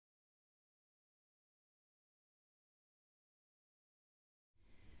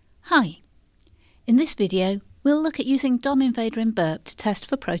Hi! In this video, we'll look at using DOM Invader in Burp to test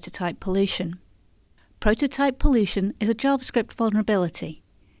for prototype pollution. Prototype pollution is a JavaScript vulnerability.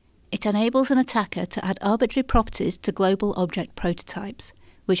 It enables an attacker to add arbitrary properties to global object prototypes,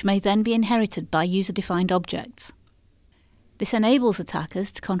 which may then be inherited by user-defined objects. This enables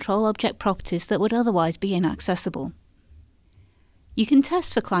attackers to control object properties that would otherwise be inaccessible. You can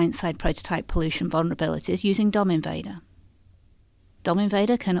test for client-side prototype pollution vulnerabilities using DOM Invader. DOM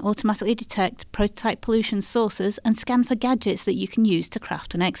Invader can automatically detect prototype pollution sources and scan for gadgets that you can use to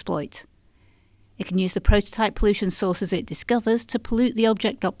craft an exploit. It can use the prototype pollution sources it discovers to pollute the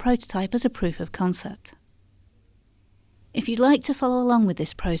object.prototype as a proof of concept. If you'd like to follow along with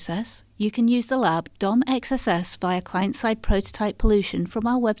this process, you can use the lab DOM XSS via client-side prototype pollution from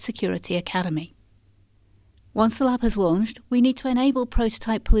our Web Security Academy. Once the lab has launched, we need to enable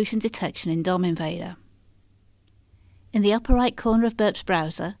prototype pollution detection in DOM Invader. In the upper right corner of Burp's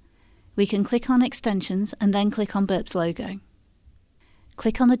browser, we can click on Extensions and then click on Burp's logo.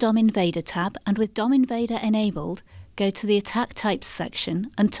 Click on the DOM Invader tab, and with DOM Invader enabled, go to the Attack Types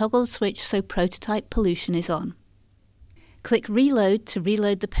section and toggle the switch so prototype pollution is on. Click Reload to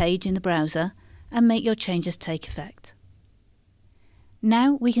reload the page in the browser and make your changes take effect.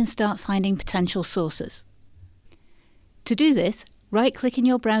 Now we can start finding potential sources. To do this, right-click in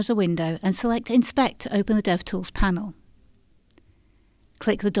your browser window and select Inspect to open the DevTools panel.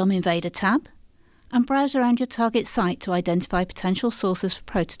 Click the DOM Invader tab and browse around your target site to identify potential sources for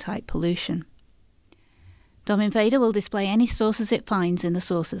prototype pollution. DOM Invader will display any sources it finds in the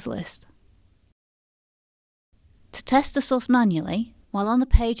sources list. To test a source manually, while on the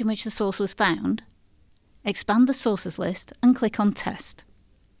page in which the source was found, expand the sources list and click on Test.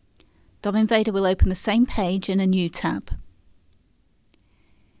 DOM Invader will open the same page in a new tab.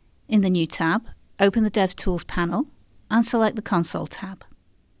 In the new tab, open the DevTools panel and select the Console tab.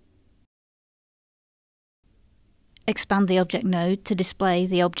 Expand the object node to display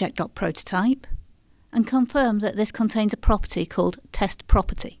the object.prototype and confirm that this contains a property called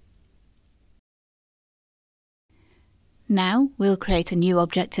TestProperty. Now we'll create a new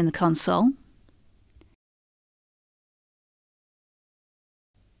object in the console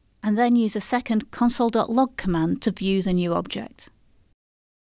and then use a second console.log command to view the new object.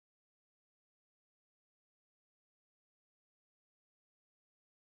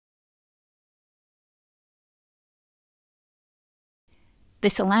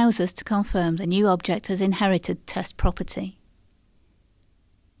 This allows us to confirm the new object has inherited TestProperty.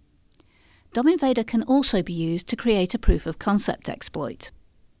 DOM Invader can also be used to create a proof of concept exploit.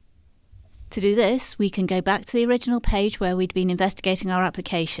 To do this, we can go back to the original page where we'd been investigating our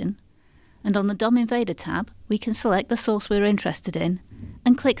application, and on the DOM Invader tab, we can select the source we're interested in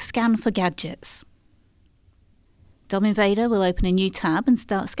and click Scan for Gadgets. DOM Invader will open a new tab and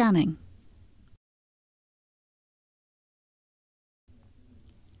start scanning.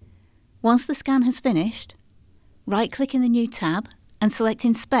 Once the scan has finished, right-click in the new tab and select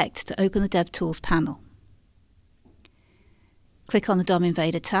Inspect to open the DevTools panel. Click on the DOM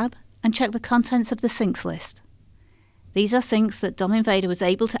Invader tab and check the contents of the syncs list. These are syncs that DOM Invader was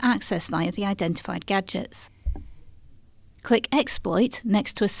able to access via the identified gadgets. Click Exploit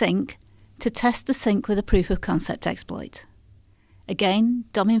next to a sync to test the sync with a proof of concept exploit. Again,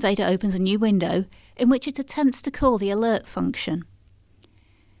 DOM Invader opens a new window in which it attempts to call the alert function.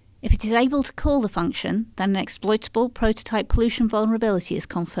 If it is able to call the function, then an exploitable prototype pollution vulnerability is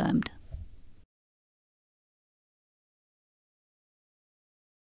confirmed.